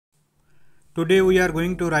Today we are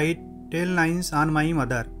going to write 10 lines on my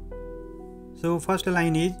mother. So first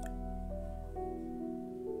line is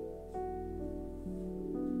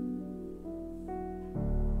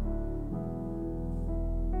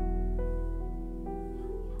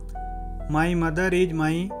my mother is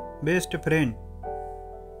my best friend.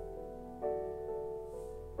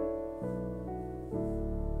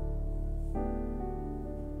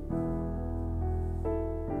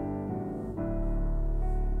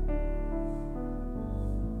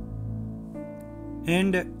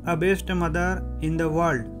 And a best mother in the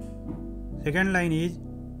world. Second line is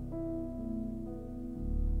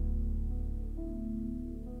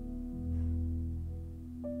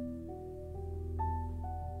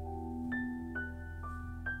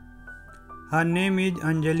her name is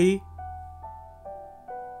Anjali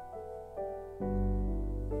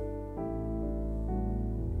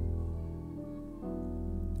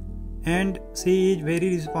and she is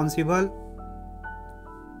very responsible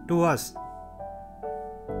to us.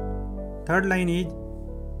 Third line is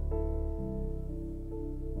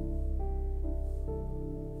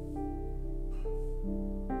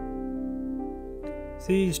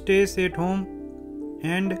she stays at home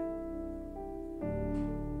and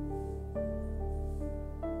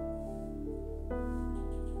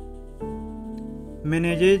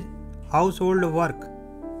manages household work.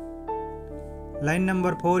 Line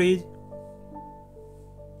number 4 is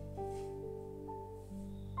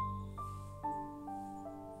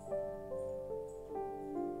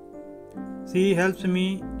she helps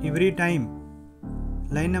me every time.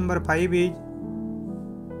 Line number 5 is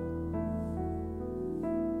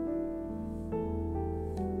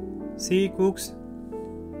she cooks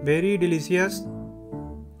very delicious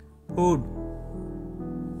food.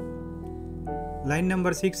 Line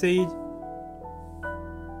number 6 is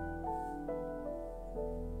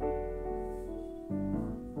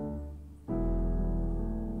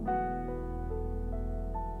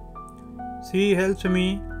she helps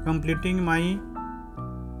me completing my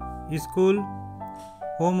school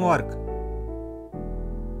homework.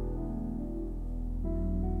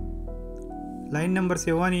 Line number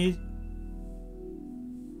 7 is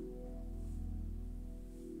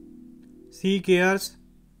she cares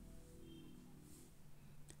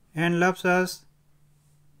and loves us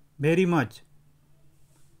very much.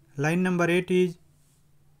 Line number 8 is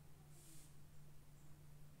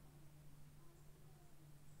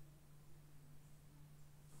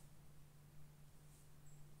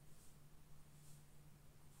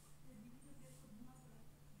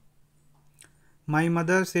my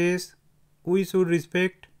mother says we should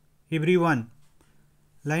respect everyone.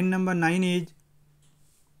 Line number 9 is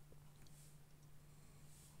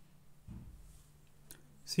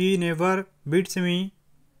she never beats me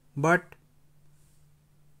but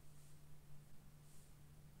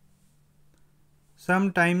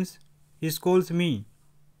sometimes scolds me.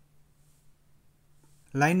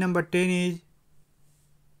 Line number 10 is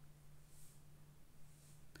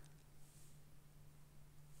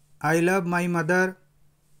I love my mother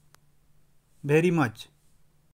very much.